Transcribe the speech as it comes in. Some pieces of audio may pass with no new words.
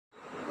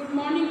Good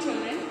morning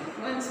children,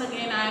 once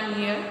again I am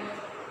here.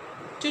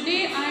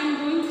 Today I am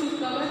going to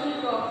cover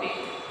the topic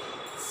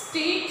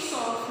states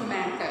of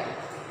matter.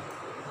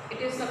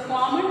 It is a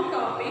common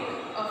topic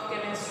of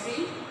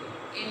chemistry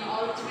in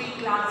all three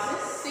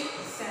classes 6,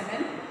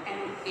 7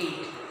 and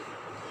 8.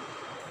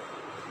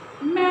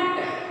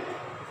 Matter.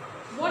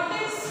 What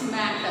is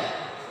matter?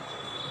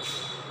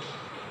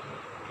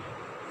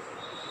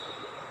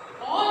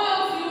 All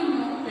of you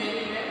know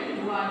very well,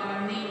 you are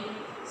learning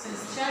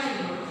since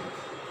childhood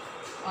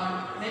or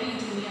very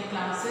junior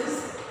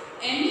classes,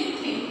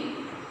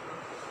 anything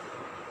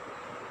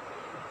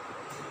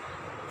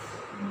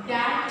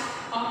that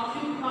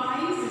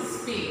occupies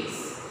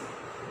space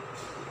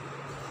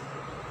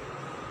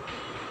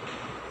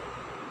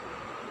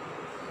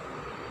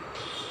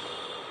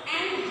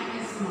and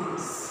has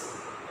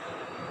mass.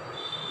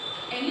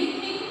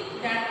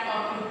 Anything that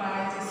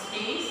occupies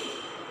space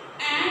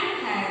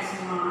and has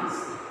mass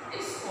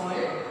is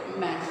called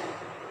matter.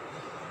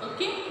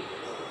 Okay?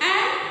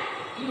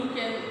 You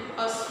can,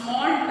 a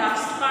small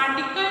dust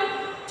particle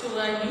to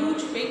a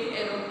huge big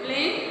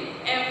aeroplane,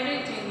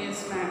 everything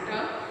is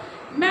matter.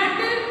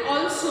 Matter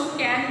also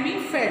can be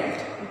felt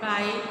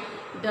by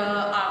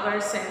our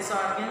sense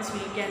organs. We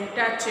can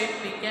touch it,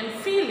 we can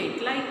feel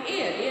it, like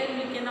air.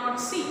 Air we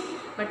cannot see,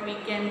 but we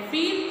can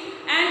feel.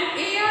 And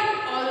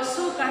air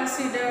also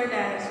considered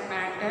as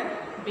matter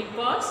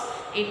because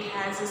it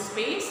has a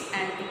space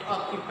and it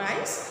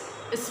occupies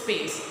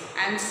space.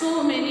 And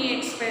so many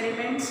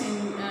experiments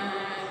in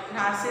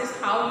classes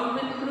how you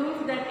will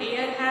prove that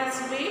air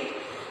has weight,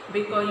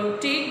 because you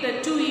take the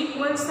two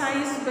equal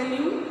size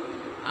balloon,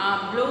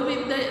 blow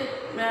with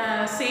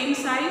the same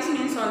size,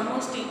 means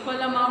almost equal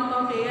amount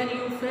of air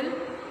you fill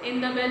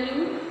in the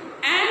balloon,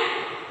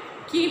 and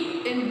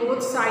keep in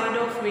both side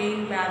of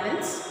weighing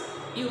balance.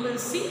 You will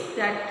see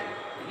that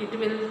it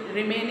will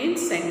remain in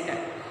center.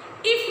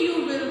 If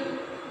you will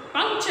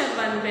puncture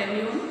one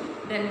balloon,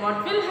 then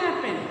what will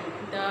happen?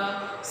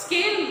 The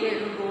scale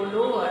will go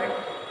lower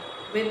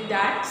with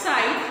that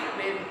side,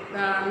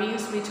 with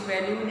means which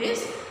balloon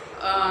is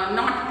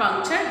not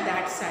punctured,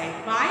 that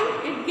side. Why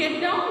it get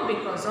down?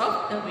 Because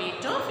of the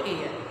weight of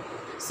air.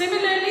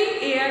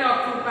 Similarly, air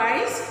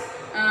occupies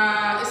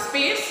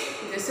space.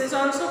 This is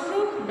also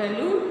proved.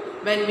 Balloon,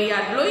 when we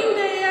are blowing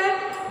the air,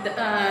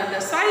 the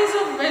size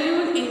of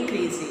balloon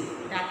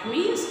increasing. That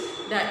means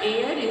the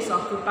air is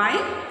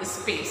occupying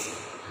space.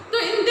 So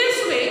in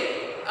this way,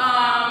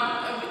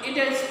 it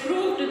is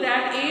proved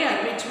that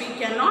air which we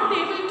cannot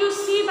able to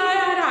see by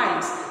our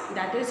eyes,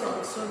 that is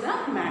also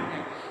the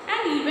matter.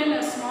 And even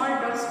a small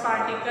dust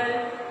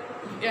particle,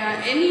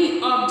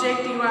 any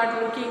object you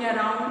are looking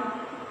around,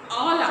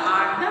 all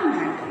are the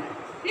matter.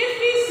 If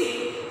we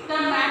see, the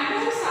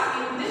matters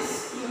are in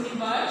this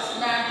universe,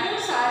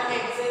 matters are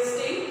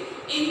existing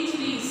in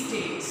three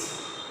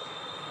states.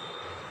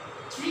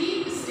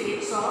 Three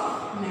states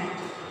of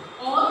matter.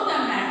 All the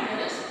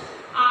matters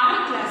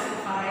are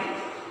classified,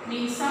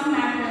 means some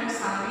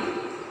matters are in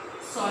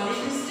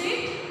solid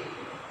state,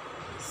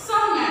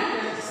 some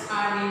matters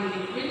are in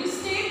liquid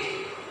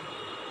state,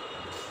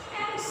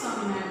 and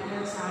some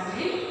matters are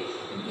in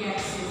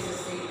gaseous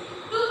state.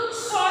 So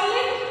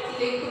solid,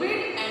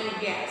 liquid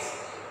and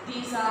gas,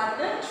 these are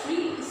the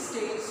three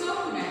states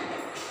of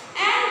matter.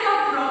 And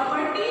the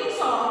properties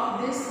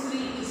of these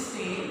three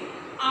states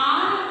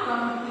are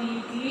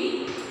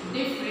completely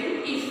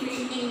different if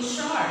we in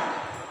short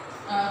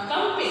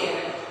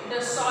compare the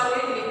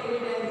solid,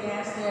 liquid and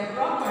gas, their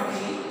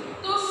property.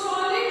 Those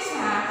solids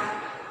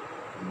have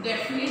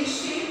definite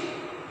shape,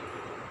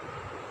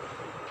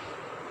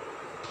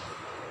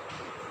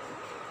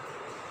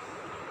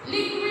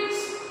 liquids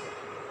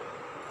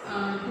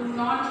do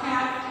not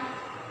have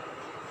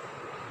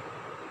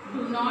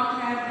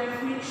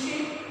definite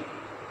shape,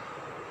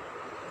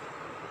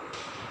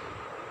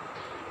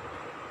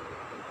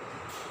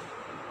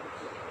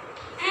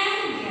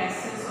 and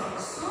gases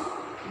also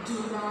do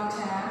not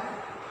have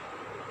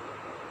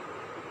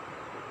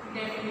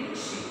definite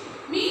shape.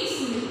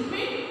 Means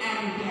liquid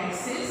and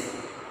gases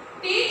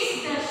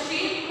takes the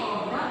shape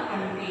of the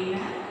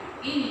container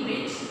in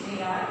which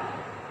they are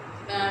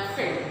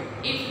filled.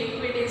 If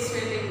liquid is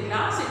filled in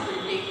glass, it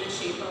will take the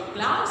shape of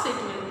glass. It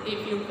will,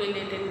 if you fill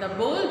it in the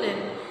bowl,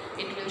 then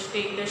it will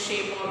take the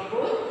shape of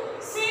bowl.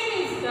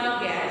 Same is the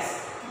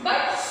gas,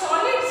 but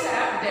solids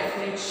have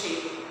definite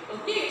shape.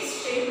 Okay,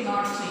 its shape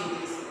not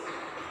changes.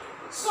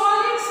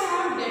 Solids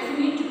have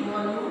definite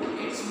volume.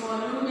 Its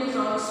volume is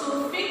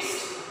also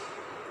fixed.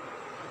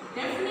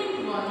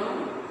 Definite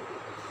volume.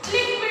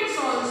 Liquids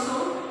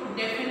also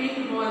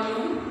definite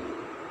volume.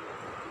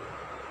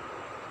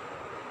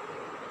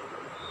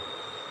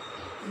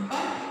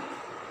 But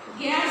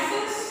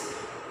gases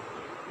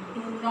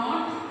do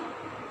not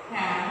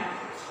have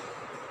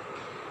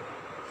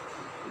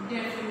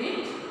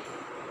definite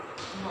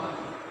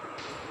volume.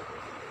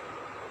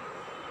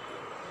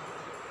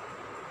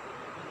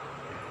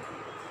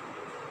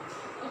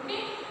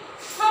 Okay.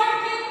 Third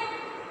thing,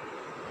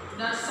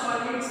 the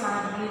solids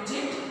are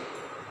rigid.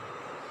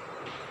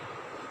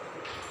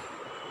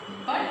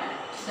 but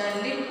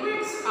the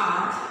liquids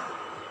are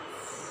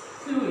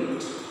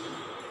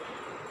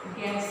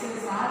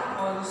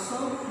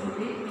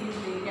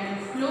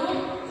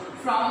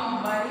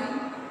from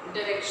one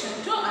direction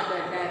to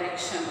other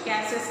direction.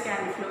 Gases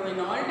can flow in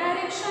all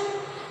directions.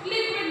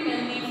 Liquid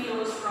mainly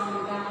flows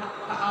from the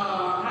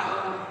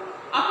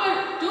upper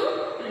to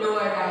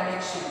lower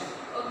direction.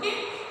 Okay.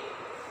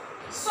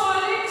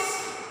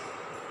 Solids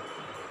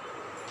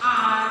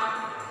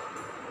are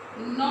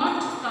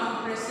not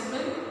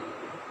compressible,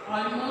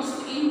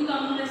 almost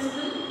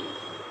incompressible.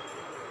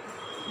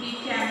 We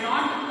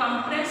cannot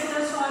compress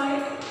the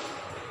solid,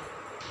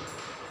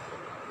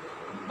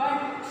 but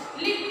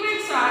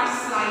liquids are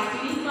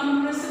slightly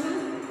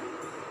compressible,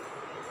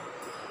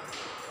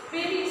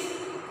 very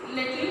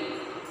little,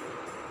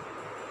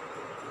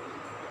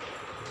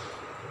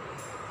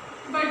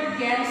 but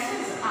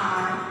gases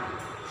are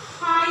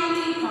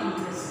highly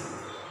compressible.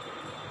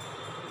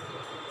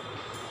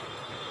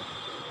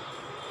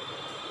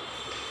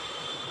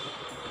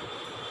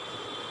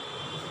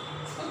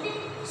 Okay,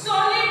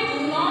 solid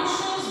do not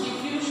show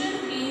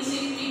diffusion, means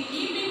if we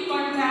keep in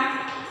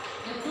contact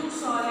the two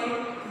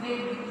solid, they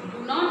do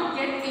not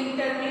get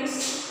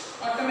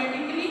intermixed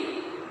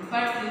automatically,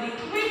 but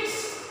liquids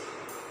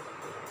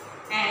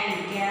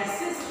and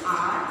gases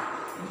are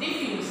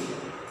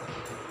diffusible.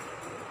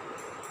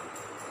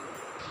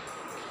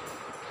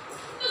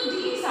 So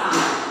these are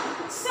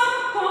some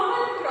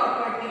common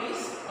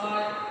properties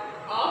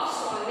of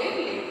solid,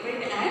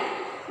 liquid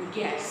and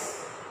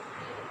gas.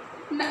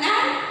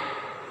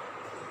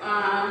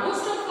 And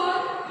most of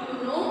all,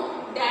 you know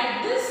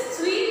that these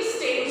three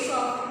states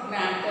of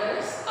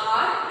matters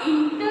are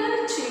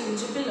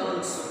interchangeable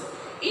also.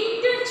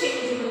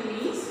 Interchangeable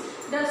means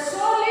the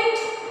solid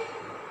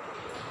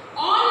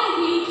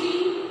on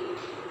heating,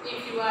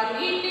 if you are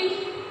heating,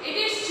 it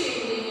is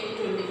changing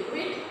into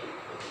liquid.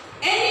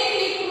 Any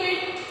liquid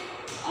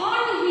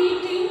on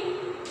heating,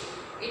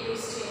 it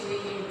is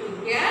changing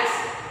into gas,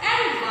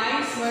 and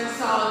vice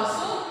versa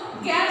also.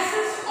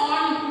 Gases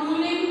on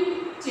cooling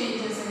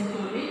changes into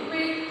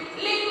liquid,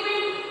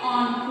 liquid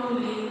on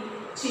cooling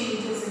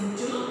changes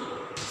into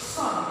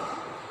solid.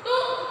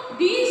 So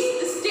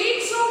these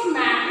states of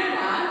matter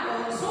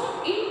are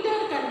also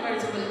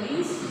interconvertible,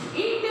 means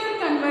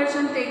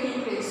interconversion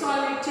taking place.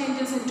 Solid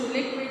changes into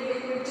liquid,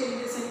 liquid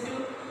changes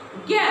into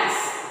gas.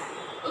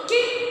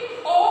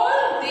 Okay,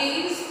 all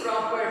these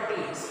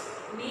properties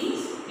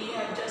means we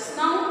have just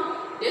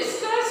now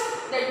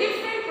discussed the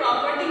different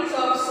properties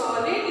of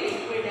solid,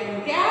 liquid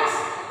and gas.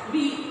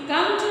 We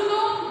come to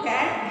know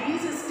that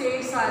these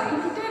states are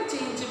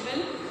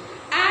interchangeable,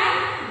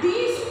 and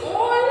these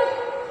all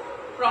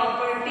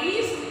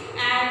properties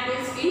and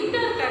this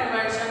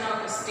interconversion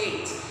of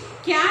states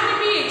can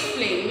be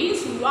explained,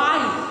 means why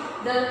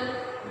the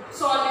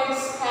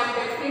solids have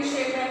different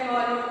shape and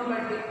volume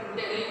but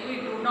the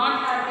liquid do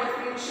not have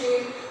different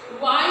shape,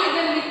 why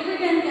the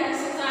liquid and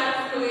gases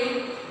are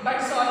fluid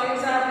but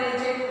solids are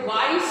rigid,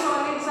 why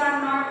solids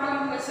are not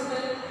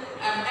compressible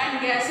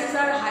and gases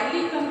are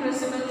highly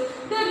compressible,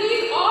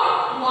 or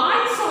why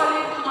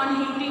solid on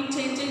heating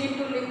changing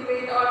into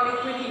liquid or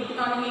liquid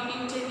on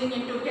heating changing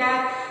into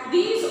gas.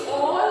 These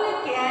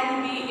all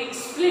can be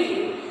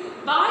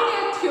explained by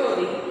a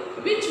theory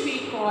which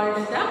we called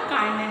the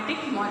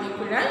kinetic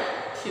molecular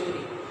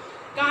theory.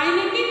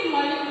 Kinetic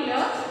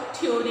molecular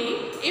theory,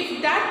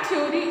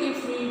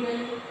 if we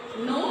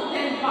will know,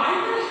 then by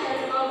the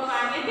help of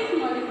kinetic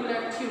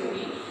molecular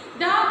theory,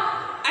 the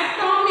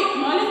atomic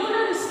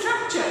molecular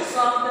structures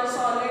of the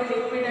solid,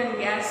 liquid and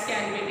gas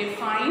can be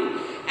defined,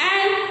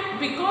 and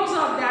because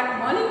of that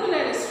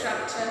molecular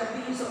structure,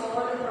 these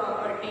all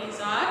properties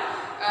are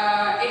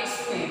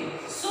explained.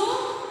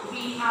 So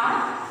we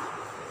are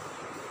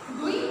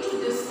going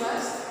to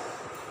discuss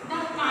the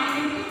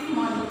kinetic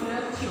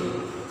molecular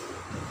theory.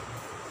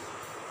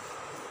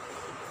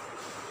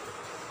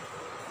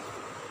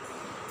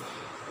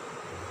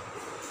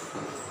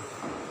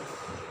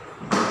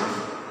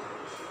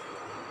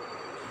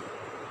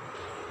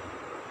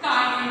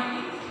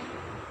 Kinetic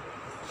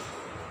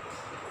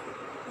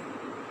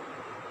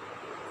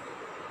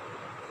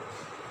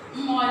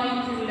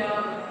molecular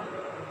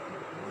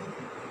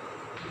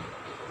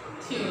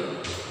theory.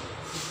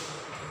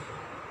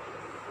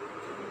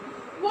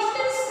 What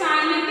is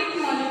kinetic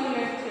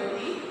molecular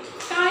theory?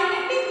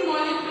 Kinetic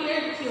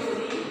molecular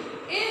theory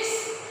is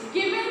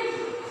given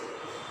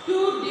to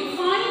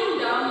define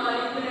the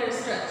molecular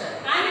structure.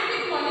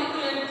 Kinetic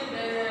molecular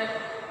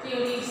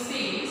theory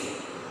says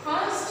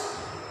first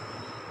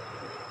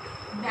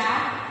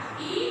that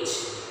each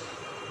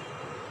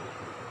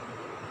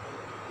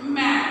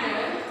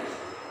matter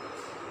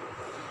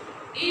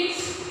is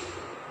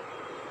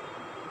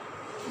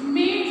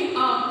made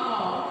up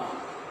of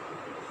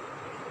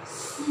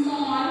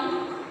small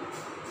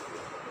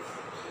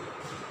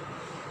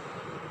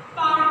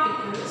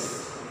particles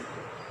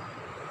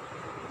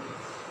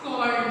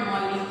called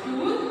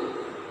molecule,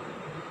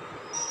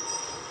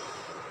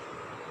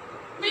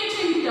 which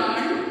in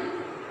turn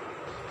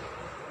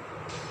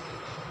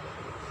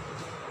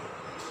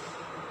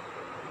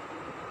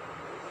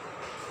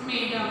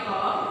made up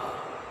of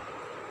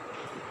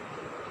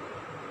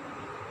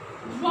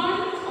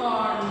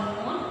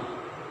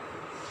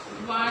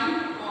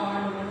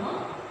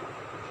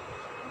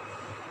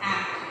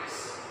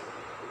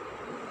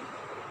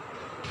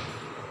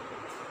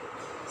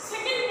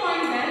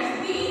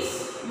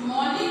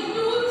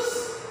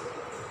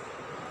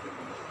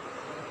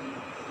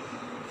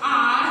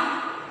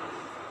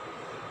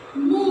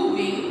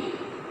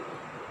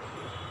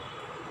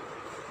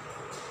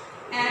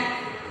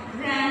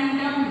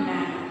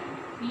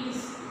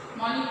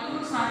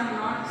Molecules are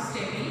not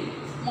steady.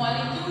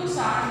 Molecules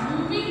are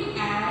moving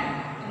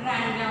at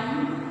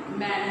random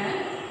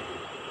manner.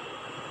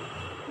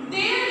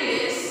 There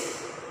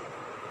is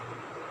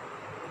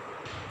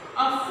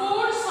a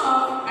force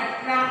of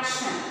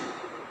attraction.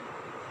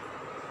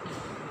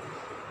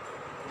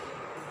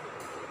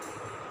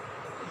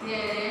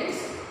 There is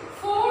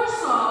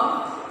force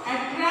of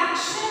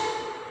attraction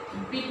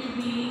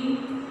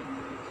between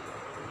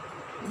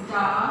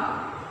the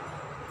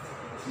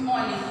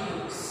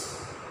molecules.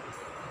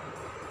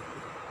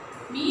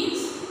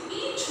 Means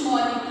each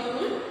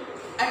molecule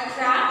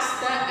attracts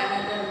the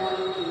another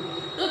molecule.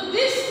 So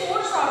this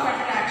force of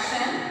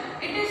attraction,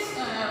 it is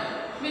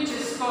which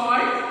is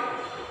called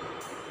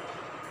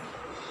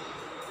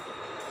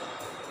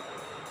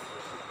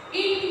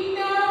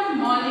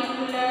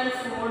intermolecular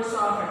force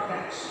of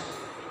attraction.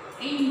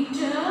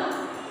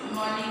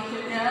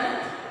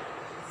 Intermolecular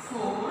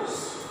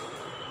force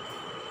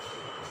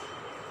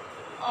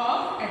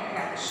of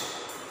attraction.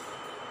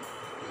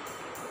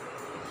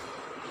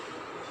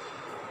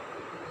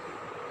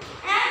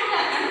 And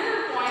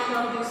another point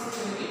of this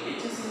theory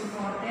which is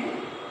important,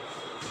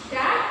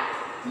 that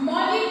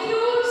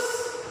molecules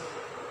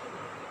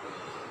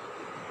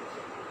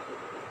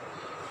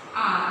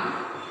are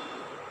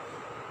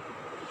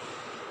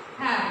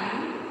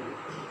having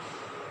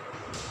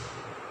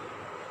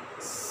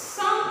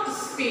some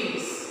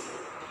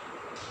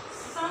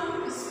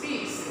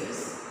spaces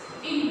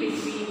in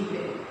between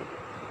them.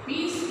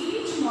 Means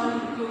each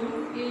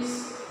molecule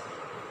is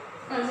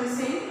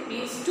possessing,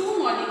 means two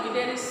molecules,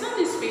 there is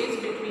some space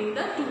between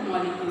the two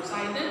molecules,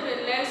 either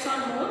less or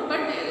more,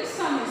 but there is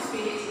some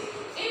space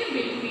in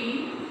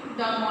between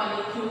the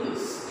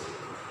molecules,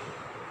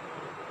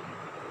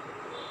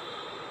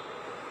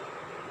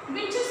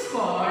 which is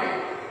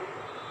called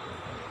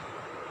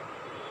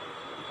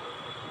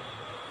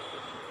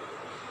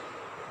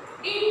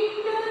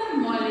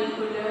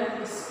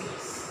intermolecular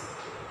space.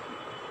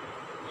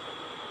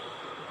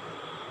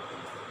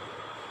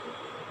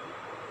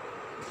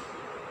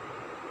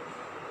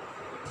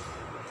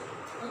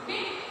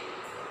 Okay?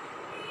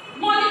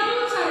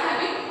 Molecules are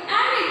having,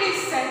 and it is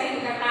said in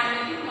the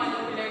kinetic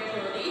molecular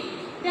theory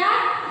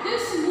that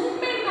this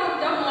movement of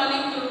the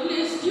molecule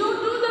is due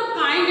to the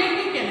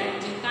kinetic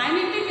energy.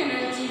 Kinetic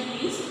energy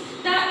means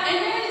the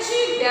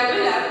energy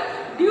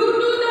developed due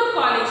to the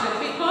collision,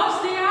 because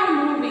they are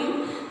moving.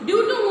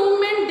 Due to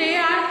movement, they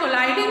are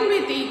colliding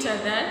with each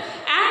other,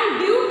 and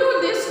due to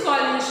this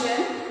collision,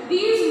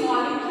 these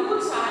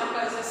molecules are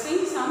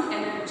possessing some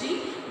energy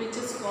which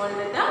is called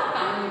the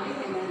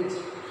kinetic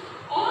energy.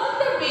 On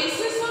the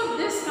basis of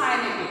this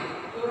kinetic,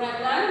 you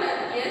have learned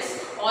that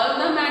yes, all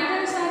the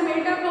matters are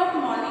made up of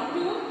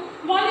molecules.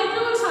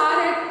 Molecules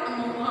are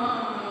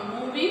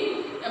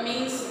moving,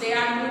 means they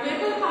are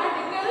movable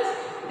particles.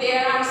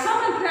 There are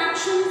some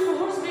attraction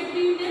force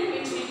between them,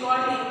 which we call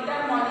the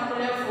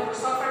intermolecular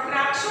force of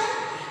attraction,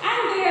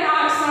 and there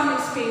are some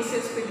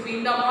spaces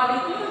between the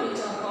molecules which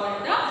are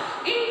called the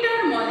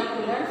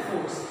intermolecular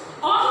force.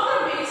 On the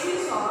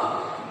basis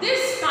of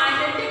this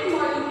kinetic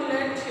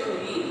molecular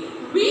theory,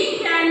 we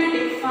can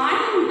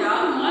define the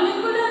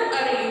molecular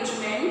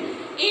arrangement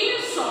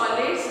in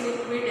solids,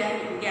 liquid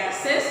and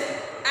gases,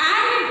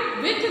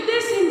 and with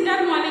this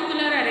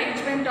intermolecular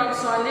arrangement of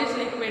solids,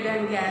 liquid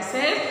and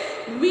gases,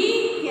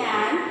 we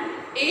can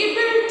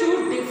able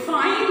to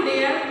define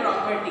their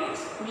properties.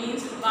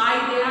 Means why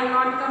they are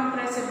not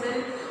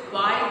compressible,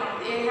 why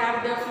they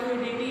have the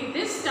fluidity.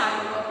 This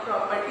type of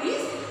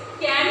properties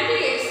can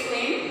be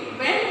explained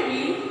when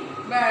we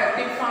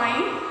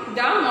define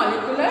the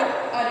molecular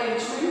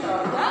arrangement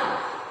of the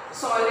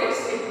solids,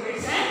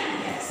 liquids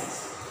and gases.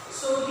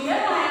 So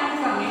here I am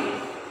coming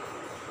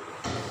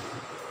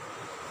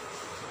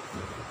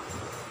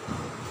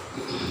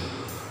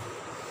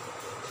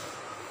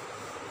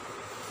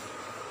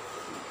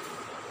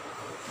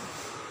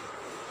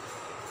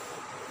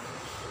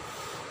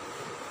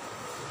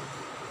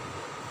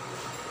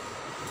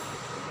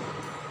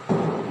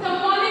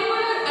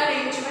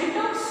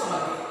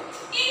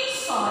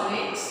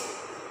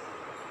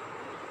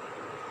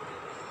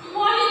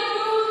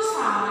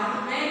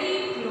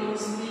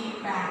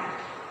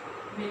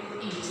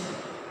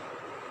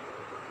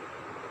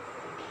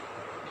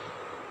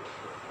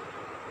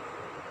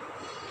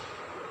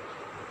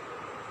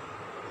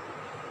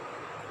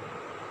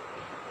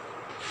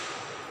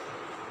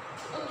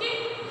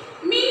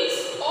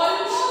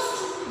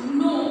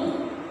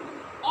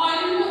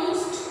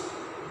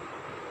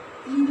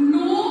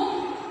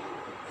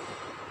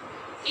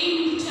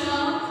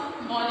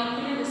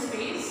intermolecular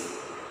space,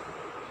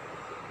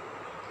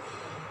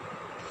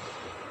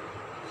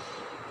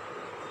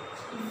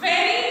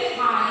 very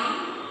high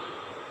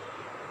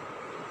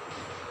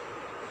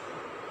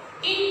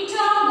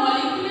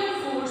intermolecular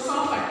force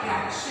of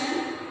attraction,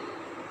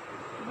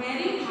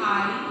 very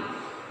high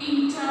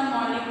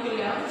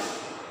intermolecular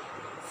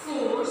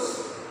force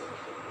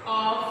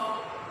of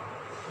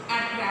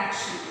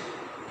attraction.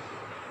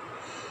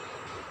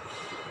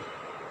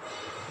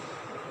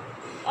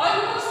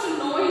 Almost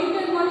no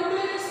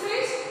intermolecular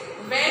space,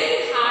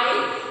 very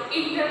high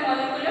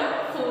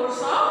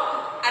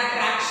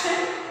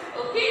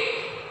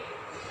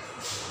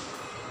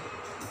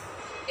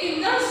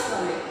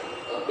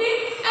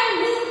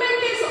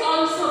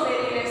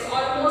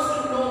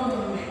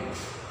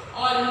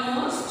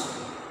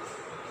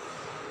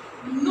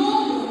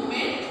no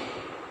movement,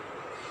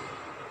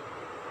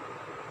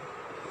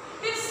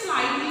 is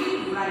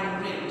slightly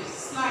vibrate,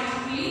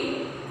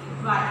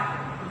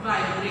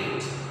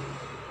 vibrate.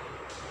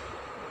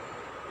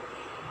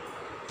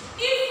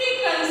 If we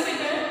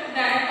consider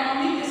the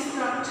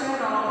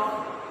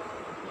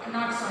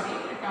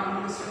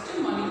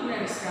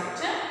molecular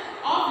structure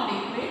of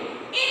liquid,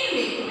 in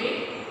liquid,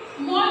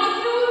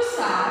 molecules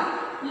are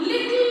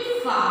little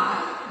far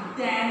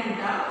than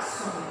the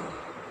solid.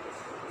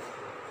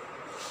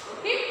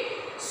 Okay,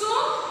 so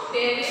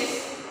there is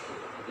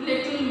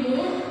little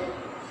more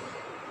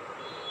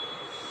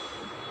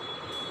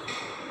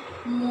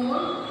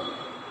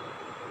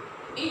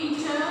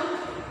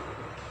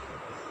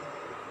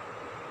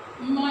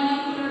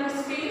intermolecular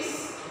space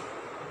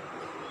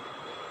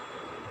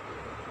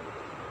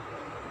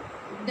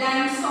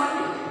than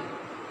solid,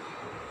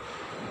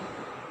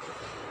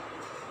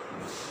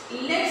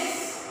 less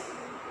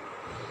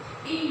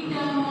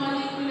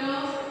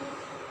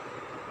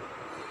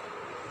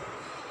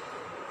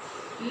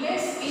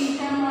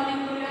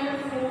intermolecular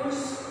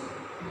force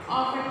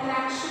of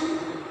attraction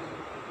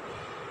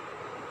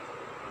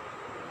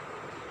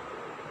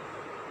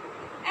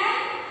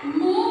and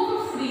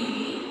move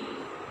freely.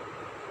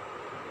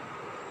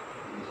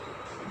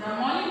 The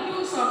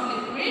molecules of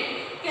liquid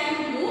can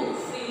move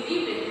freely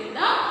within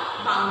the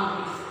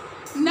boundary.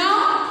 Now,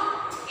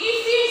 if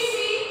we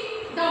see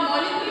the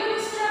molecular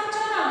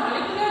structure or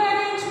molecular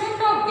arrangement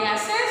of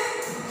gases,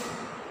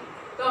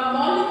 the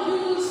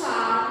molecules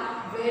are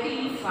very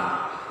far.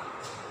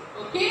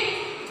 Okay,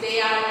 they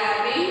are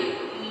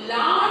having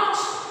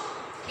large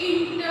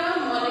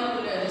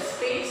intermolecular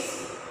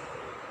space.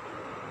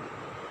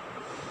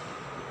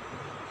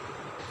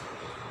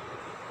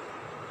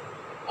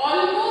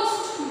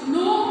 Almost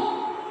no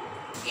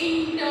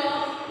intermolecular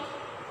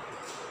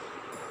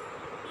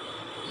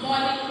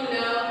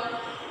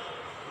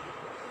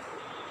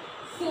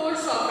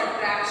force of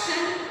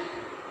attraction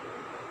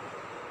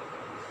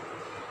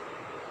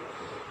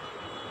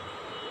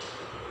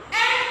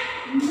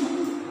and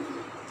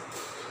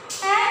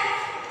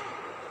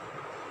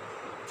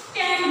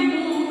can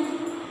move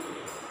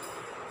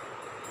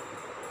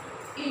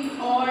in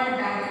all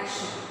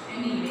directions,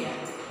 anywhere.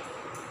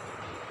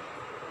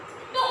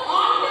 So,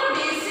 on the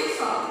basis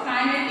of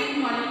kinetic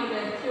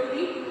molecular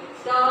theory,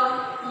 the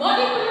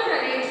molecular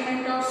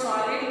arrangement of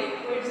solid,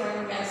 liquids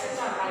and gases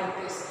are like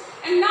this.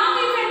 And now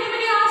if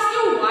anybody asks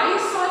you why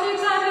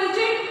solids are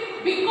rigid,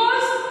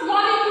 because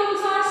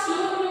molecules are so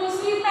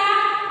closely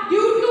packed,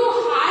 due to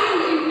high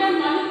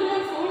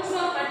intermolecular force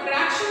of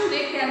attraction,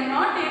 they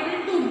cannot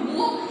able to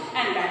move,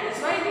 and that is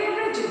why they are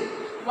rigid.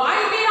 Why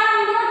they are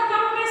not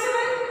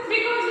compressible?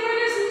 Because there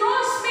is no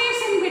space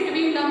in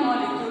between the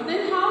molecule.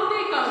 Then how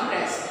they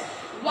compress?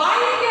 Why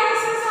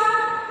gases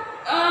are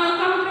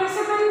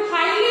compressible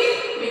highly?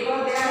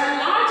 Because there are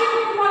large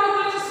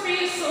intermolecular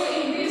space. So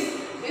in these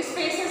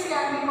spaces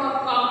can be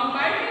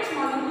occupied, these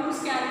molecules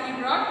can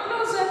be brought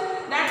closer.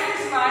 That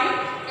is why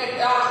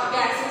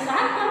gases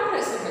are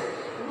compressible.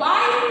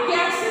 Why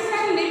gases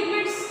and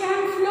liquids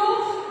can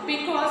flow?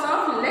 Because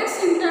of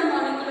less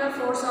intermolecular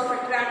force of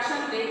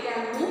attraction, they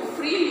can move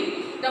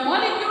freely. The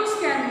molecules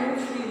can move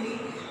freely.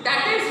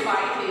 That is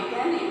why they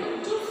can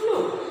able to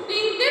flow.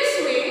 In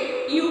this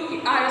way,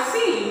 you are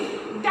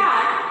seeing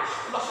that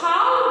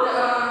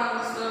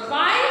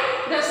why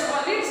the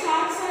solids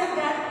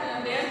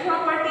have their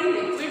property,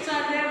 liquids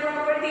are their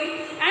property,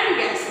 and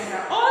gases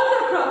are. All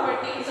the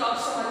properties of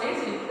solids,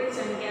 liquids,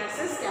 and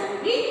gases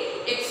can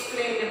be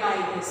explained by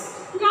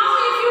this. Now,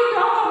 if you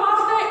talk about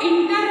the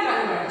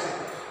interconversion,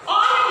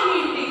 on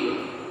heating,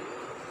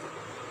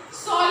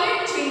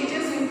 solid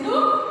changes into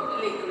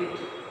liquid.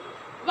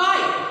 Why?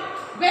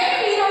 When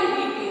we are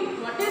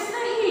heating, what is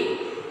the heat?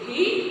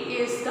 Heat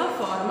is the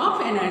form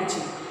of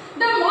energy.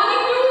 The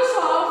molecules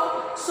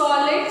of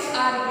solids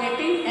are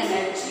getting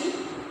energy.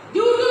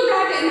 Due to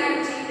that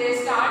energy,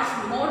 they start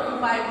more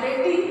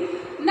vibrating.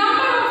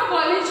 Number of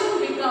collision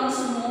becomes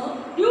more.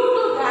 Due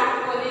to that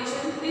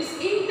collision, this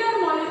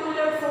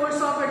intermolecular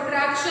force of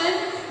attraction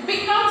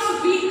becomes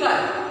weaker.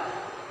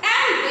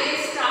 And they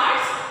start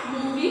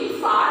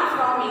moving far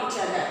from each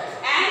other.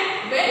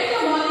 And when the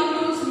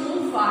molecules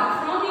move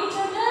far from each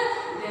other,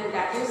 then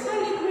that is the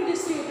liquid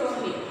state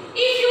only.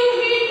 If you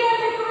heat the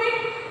liquid,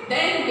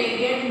 then they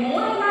get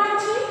more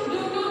energy.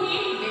 Due to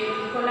heat, they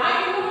will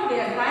collide more.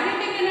 Their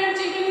kinetic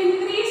energy will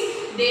increase.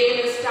 They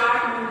will start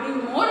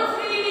moving more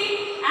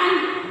freely,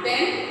 and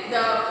then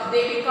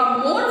they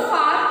become more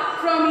far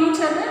from each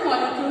other.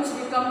 Molecules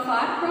become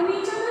far from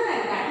each other,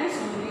 and that is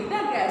only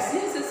the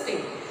gaseous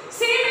state.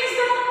 Same is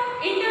the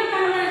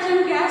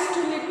interconversion, gas to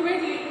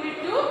liquid, liquid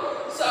to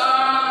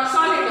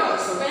solid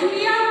also. When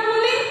we are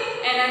cooling,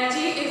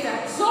 energy is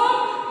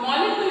absorbed,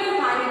 molecular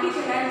kinetic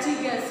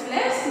energy gets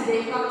less,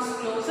 they come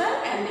closer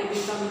and they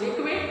become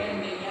liquid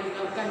and they can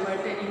become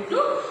converted into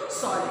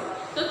solid.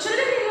 So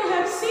children, you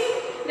have seen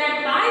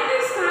that by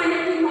this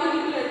kinetic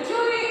molecular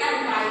theory and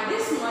by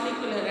this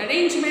molecular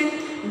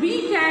arrangement,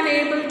 we can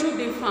able to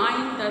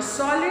define the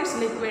solids,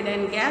 liquid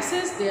and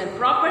gases, their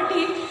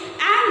property,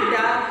 and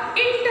the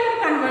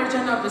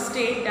of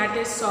state, that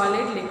is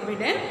solid,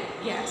 liquid and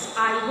gas.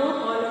 I hope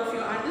all of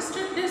you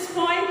understood this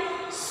point.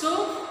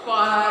 So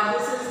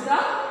this is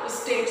the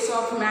states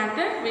of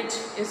matter which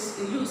is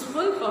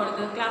useful for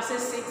the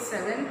classes 6,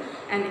 7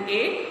 and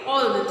 8,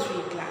 all the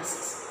 3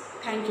 classes.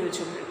 Thank you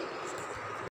children.